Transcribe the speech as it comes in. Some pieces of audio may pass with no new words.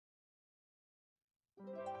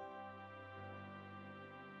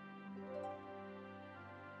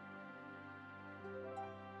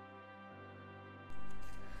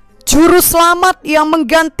Juru selamat yang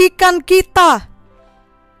menggantikan kita.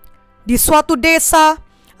 Di suatu desa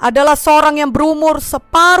adalah seorang yang berumur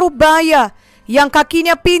separuh baya, yang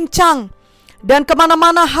kakinya pincang, dan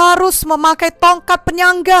kemana-mana harus memakai tongkat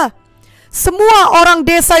penyangga. Semua orang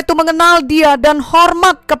desa itu mengenal dia dan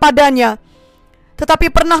hormat kepadanya. Tetapi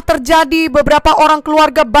pernah terjadi beberapa orang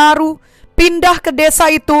keluarga baru pindah ke desa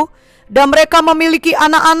itu, dan mereka memiliki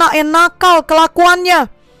anak-anak yang nakal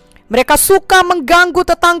kelakuannya. Mereka suka mengganggu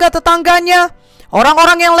tetangga-tetangganya,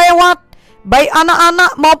 orang-orang yang lewat, baik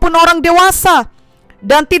anak-anak maupun orang dewasa,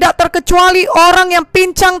 dan tidak terkecuali orang yang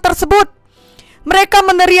pincang tersebut. Mereka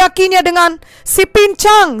meneriakinya dengan, "Si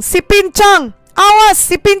pincang, si pincang, awas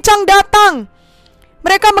si pincang datang."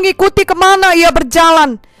 Mereka mengikuti kemana ia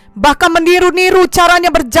berjalan, bahkan meniru-niru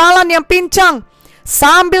caranya berjalan yang pincang,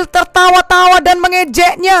 sambil tertawa-tawa dan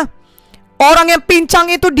mengejeknya. Orang yang pincang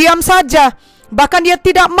itu diam saja, bahkan dia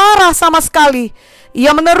tidak marah sama sekali.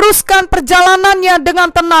 Ia meneruskan perjalanannya dengan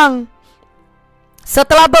tenang.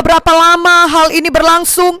 Setelah beberapa lama hal ini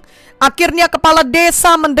berlangsung, akhirnya kepala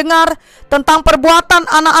desa mendengar tentang perbuatan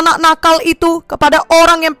anak-anak nakal itu kepada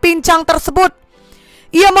orang yang pincang tersebut.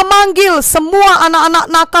 Ia memanggil semua anak-anak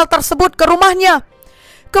nakal tersebut ke rumahnya,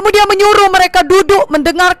 kemudian menyuruh mereka duduk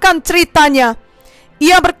mendengarkan ceritanya.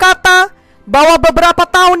 Ia berkata bahwa beberapa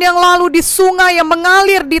tahun yang lalu di sungai yang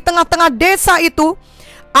mengalir di tengah-tengah desa itu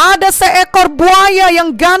ada seekor buaya yang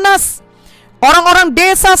ganas. Orang-orang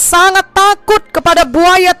desa sangat takut kepada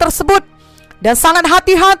buaya tersebut dan sangat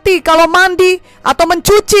hati-hati kalau mandi atau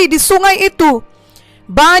mencuci di sungai itu.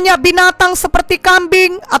 Banyak binatang seperti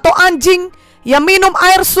kambing atau anjing yang minum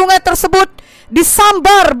air sungai tersebut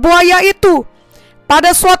disambar buaya itu.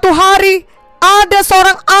 Pada suatu hari ada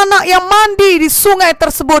seorang anak yang mandi di sungai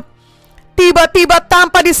tersebut. Tiba-tiba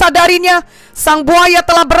tanpa disadarinya, sang buaya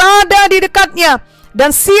telah berada di dekatnya dan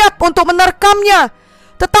siap untuk menerkamnya.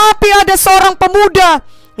 Tetapi ada seorang pemuda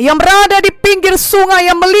yang berada di pinggir sungai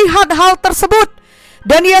yang melihat hal tersebut,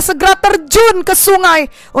 dan ia segera terjun ke sungai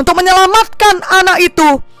untuk menyelamatkan anak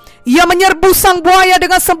itu. Ia menyerbu sang buaya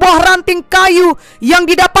dengan sebuah ranting kayu yang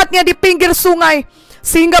didapatnya di pinggir sungai,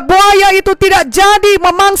 sehingga buaya itu tidak jadi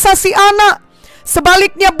memangsa si anak.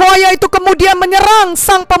 Sebaliknya buaya itu kemudian menyerang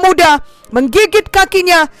sang pemuda, menggigit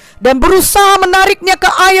kakinya dan berusaha menariknya ke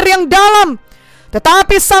air yang dalam.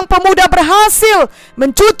 Tetapi sang pemuda berhasil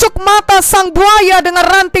mencucuk mata sang buaya dengan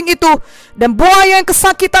ranting itu, dan buaya yang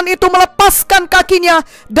kesakitan itu melepaskan kakinya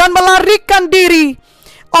dan melarikan diri.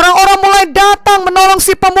 Orang-orang mulai datang menolong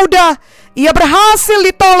si pemuda. Ia berhasil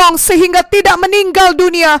ditolong sehingga tidak meninggal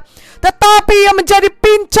dunia, tetapi ia menjadi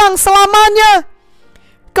pincang selamanya.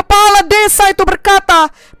 Kepala desa itu berkata,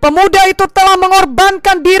 pemuda itu telah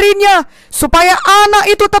mengorbankan dirinya supaya anak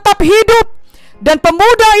itu tetap hidup. Dan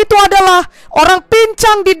pemuda itu adalah orang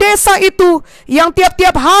pincang di desa itu yang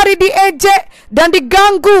tiap-tiap hari diejek dan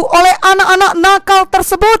diganggu oleh anak-anak nakal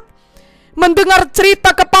tersebut. Mendengar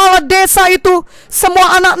cerita kepala desa itu,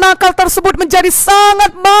 semua anak nakal tersebut menjadi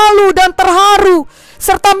sangat malu dan terharu,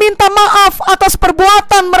 serta minta maaf atas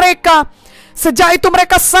perbuatan mereka. Sejak itu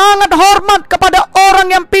mereka sangat hormat kepada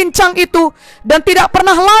orang yang pincang itu dan tidak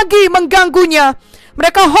pernah lagi mengganggunya.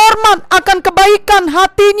 Mereka hormat akan kebaikan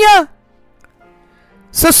hatinya.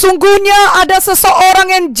 Sesungguhnya ada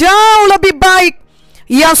seseorang yang jauh lebih baik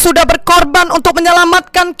yang sudah berkorban untuk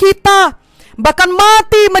menyelamatkan kita, bahkan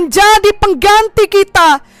mati menjadi pengganti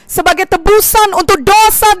kita sebagai tebusan untuk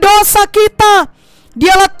dosa-dosa kita.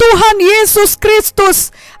 Dialah Tuhan Yesus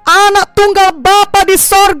Kristus, anak tunggal Bapa di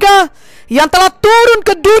sorga, yang telah turun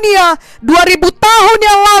ke dunia 2000 tahun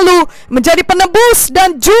yang lalu menjadi penebus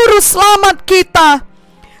dan juru selamat kita.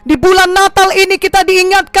 Di bulan Natal ini kita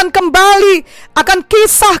diingatkan kembali akan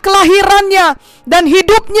kisah kelahirannya dan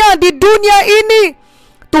hidupnya di dunia ini.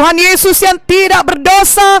 Tuhan Yesus yang tidak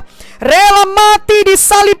berdosa rela mati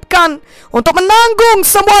disalibkan untuk menanggung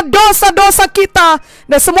semua dosa-dosa kita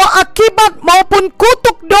dan semua akibat maupun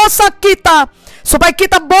kutuk dosa kita, supaya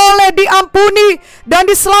kita boleh diampuni dan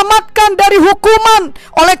diselamatkan dari hukuman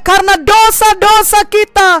oleh karena dosa-dosa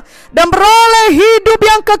kita dan beroleh hidup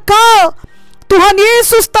yang kekal. Tuhan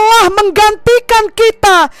Yesus telah menggantikan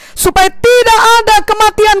kita supaya tidak ada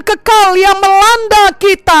kematian kekal yang melanda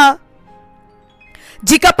kita.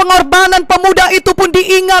 Jika pengorbanan pemuda itu pun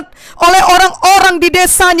diingat oleh orang-orang di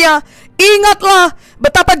desanya, ingatlah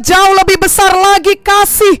betapa jauh lebih besar lagi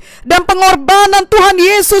kasih dan pengorbanan Tuhan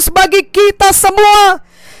Yesus bagi kita semua.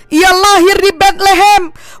 Ia lahir di Bethlehem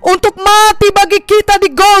untuk mati bagi kita di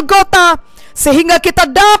Golgota, sehingga kita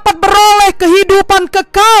dapat beroleh kehidupan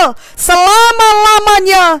kekal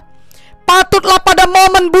selama-lamanya. Patutlah pada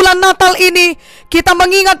momen bulan Natal ini kita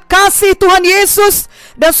mengingat kasih Tuhan Yesus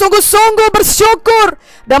dan sungguh-sungguh bersyukur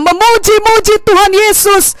dan memuji-muji Tuhan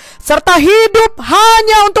Yesus, serta hidup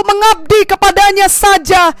hanya untuk mengabdi kepadanya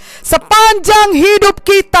saja sepanjang hidup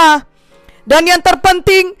kita. Dan yang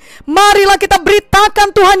terpenting, marilah kita beritakan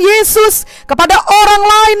Tuhan Yesus kepada orang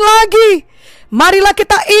lain lagi. Marilah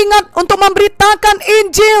kita ingat untuk memberitakan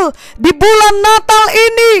Injil di bulan Natal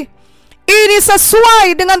ini. Ini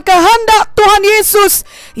sesuai dengan kehendak Tuhan Yesus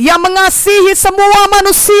yang mengasihi semua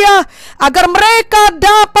manusia agar mereka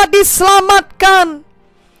dapat diselamatkan.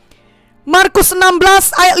 Markus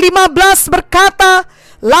 16 ayat 15 berkata,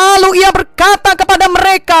 lalu ia berkata kepada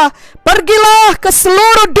mereka, pergilah ke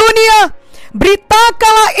seluruh dunia,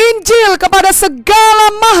 beritakanlah Injil kepada segala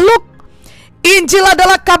makhluk. Injil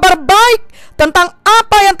adalah kabar baik tentang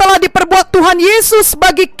apa yang telah diperbuat Tuhan Yesus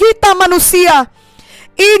bagi kita manusia.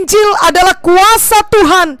 Injil adalah kuasa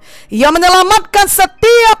Tuhan yang menyelamatkan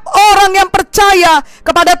setiap orang yang percaya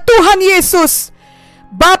kepada Tuhan Yesus.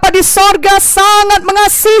 Bapa di sorga sangat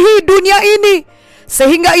mengasihi dunia ini,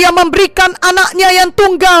 sehingga ia memberikan anaknya yang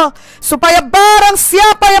tunggal, supaya barang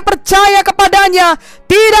siapa yang percaya kepadanya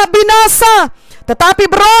tidak binasa,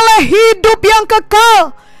 tetapi beroleh hidup yang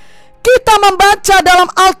kekal. Kita membaca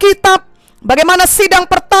dalam Alkitab bagaimana sidang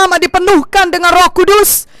pertama dipenuhkan dengan Roh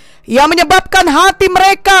Kudus yang menyebabkan hati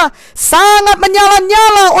mereka sangat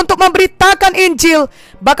menyala-nyala untuk memberitakan Injil,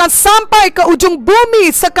 bahkan sampai ke ujung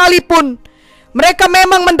bumi sekalipun. Mereka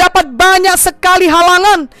memang mendapat banyak sekali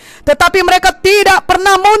halangan, tetapi mereka tidak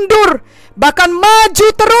pernah mundur, bahkan maju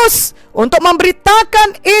terus untuk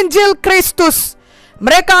memberitakan Injil Kristus.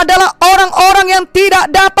 Mereka adalah orang-orang yang tidak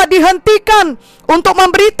dapat dihentikan untuk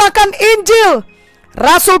memberitakan Injil.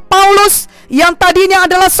 Rasul Paulus yang tadinya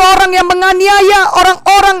adalah seorang yang menganiaya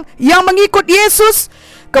orang-orang yang mengikut Yesus,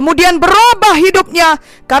 kemudian berubah hidupnya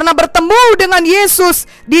karena bertemu dengan Yesus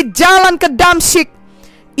di jalan ke Damsyik.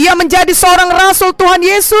 Ia menjadi seorang rasul Tuhan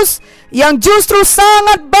Yesus yang justru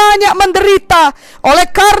sangat banyak menderita oleh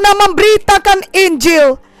karena memberitakan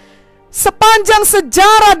Injil. Sepanjang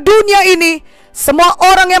sejarah dunia ini, semua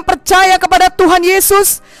orang yang percaya kepada Tuhan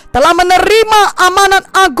Yesus telah menerima amanat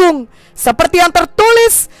agung, seperti yang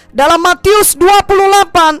tertulis dalam Matius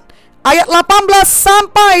 28 ayat 18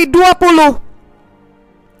 sampai 20.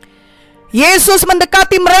 Yesus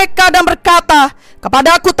mendekati mereka dan berkata,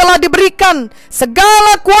 kepadaku telah diberikan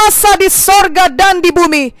segala kuasa di sorga dan di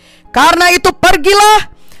bumi. Karena itu pergilah,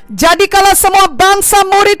 jadikanlah semua bangsa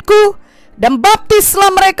muridku, dan baptislah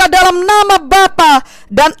mereka dalam nama Bapa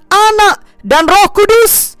dan Anak dan Roh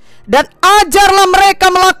Kudus, dan ajarlah mereka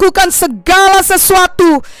melakukan segala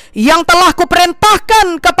sesuatu yang telah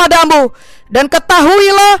kuperintahkan kepadamu. Dan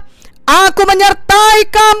ketahuilah, aku menyertai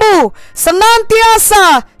kamu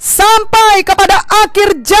senantiasa sampai kepada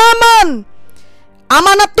akhir zaman.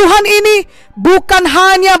 Amanat Tuhan ini bukan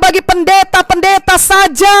hanya bagi pendeta-pendeta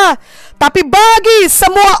saja, tapi bagi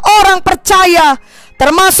semua orang percaya,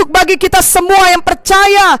 termasuk bagi kita semua yang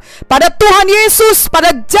percaya pada Tuhan Yesus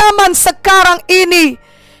pada zaman sekarang ini.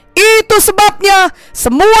 Itu sebabnya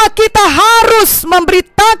semua kita harus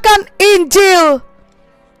memberitakan Injil.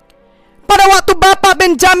 Pada waktu Bapak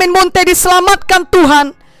Benjamin Munte diselamatkan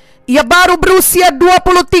Tuhan, ia baru berusia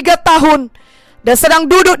 23 tahun dan sedang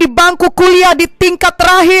duduk di bangku kuliah di tingkat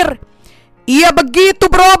terakhir. Ia begitu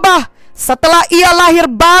berubah setelah ia lahir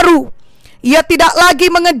baru. Ia tidak lagi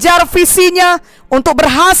mengejar visinya untuk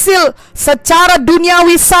berhasil secara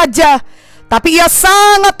duniawi saja, tapi ia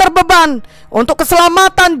sangat terbeban untuk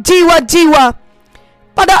keselamatan jiwa-jiwa.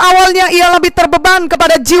 Pada awalnya ia lebih terbeban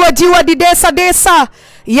kepada jiwa-jiwa di desa-desa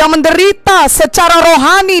yang menderita secara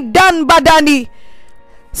rohani dan badani.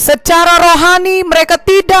 Secara rohani mereka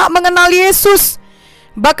tidak mengenal Yesus.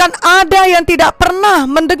 Bahkan ada yang tidak pernah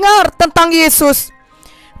mendengar tentang Yesus.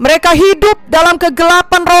 Mereka hidup dalam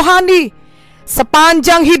kegelapan rohani.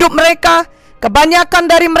 Sepanjang hidup mereka, kebanyakan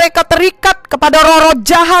dari mereka terikat kepada roh-roh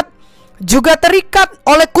jahat, juga terikat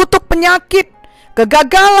oleh kutuk penyakit,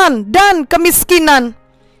 kegagalan, dan kemiskinan.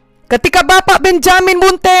 Ketika Bapak Benjamin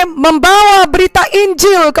Munte membawa berita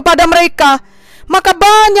Injil kepada mereka, maka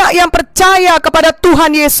banyak yang percaya kepada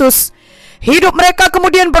Tuhan Yesus. Hidup mereka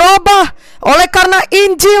kemudian berubah oleh karena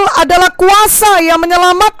Injil adalah kuasa yang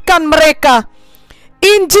menyelamatkan mereka.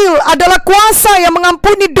 Injil adalah kuasa yang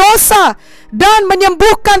mengampuni dosa dan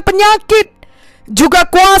menyembuhkan penyakit, juga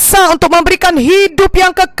kuasa untuk memberikan hidup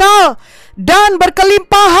yang kekal dan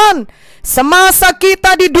berkelimpahan semasa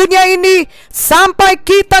kita di dunia ini sampai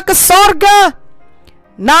kita ke sorga.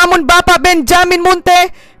 Namun Bapak Benjamin Munte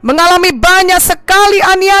mengalami banyak sekali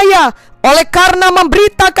aniaya oleh karena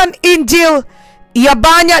memberitakan Injil. Ia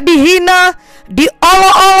banyak dihina,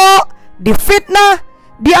 diolok-olok, difitnah,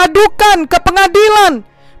 diadukan ke pengadilan,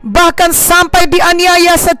 bahkan sampai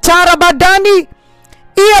dianiaya secara badani.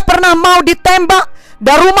 Ia pernah mau ditembak,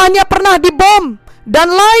 dan rumahnya pernah dibom, dan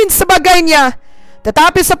lain sebagainya.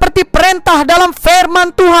 Tetapi seperti perintah dalam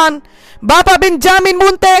firman Tuhan, Bapak Benjamin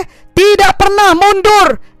Munte tidak pernah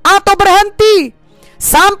mundur atau berhenti.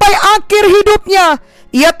 Sampai akhir hidupnya,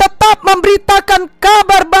 ia tetap memberitakan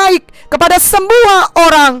kabar baik kepada semua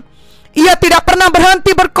orang. Ia tidak pernah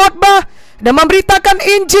berhenti berkhotbah dan memberitakan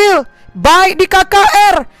Injil, baik di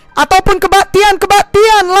KKR ataupun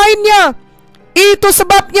kebaktian-kebaktian lainnya. Itu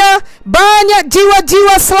sebabnya banyak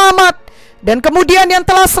jiwa-jiwa selamat, dan kemudian yang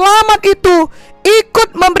telah selamat itu ikut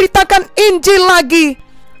memberitakan Injil lagi.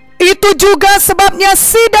 Itu juga sebabnya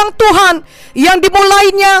sidang Tuhan yang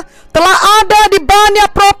dimulainya telah ada di banyak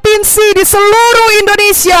provinsi di seluruh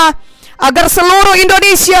Indonesia, agar seluruh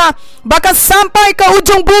Indonesia bahkan sampai ke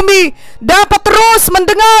ujung bumi dapat terus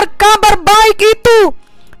mendengar kabar baik itu.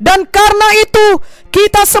 Dan karena itu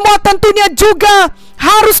kita semua tentunya juga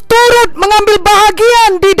harus turut mengambil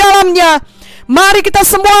bahagian di dalamnya. Mari kita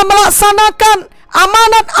semua melaksanakan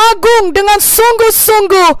amanat agung dengan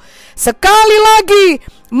sungguh-sungguh. Sekali lagi,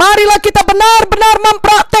 marilah kita benar-benar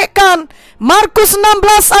mempraktekkan Markus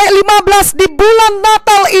 16 ayat 15 di bulan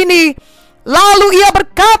Natal ini. Lalu ia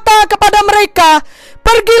berkata kepada mereka,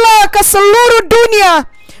 "Pergilah ke seluruh dunia,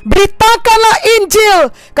 beritakanlah Injil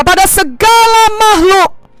kepada segala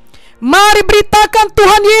makhluk." Mari beritakan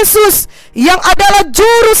Tuhan Yesus yang adalah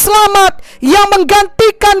juru selamat yang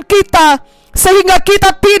menggantikan kita, sehingga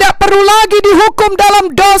kita tidak perlu lagi dihukum dalam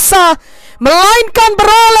dosa, melainkan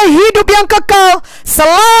beroleh hidup yang kekal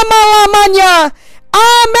selama-lamanya.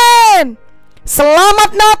 Amin.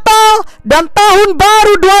 Selamat Natal dan Tahun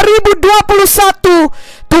Baru 2021.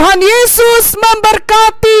 Tuhan Yesus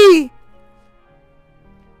memberkati.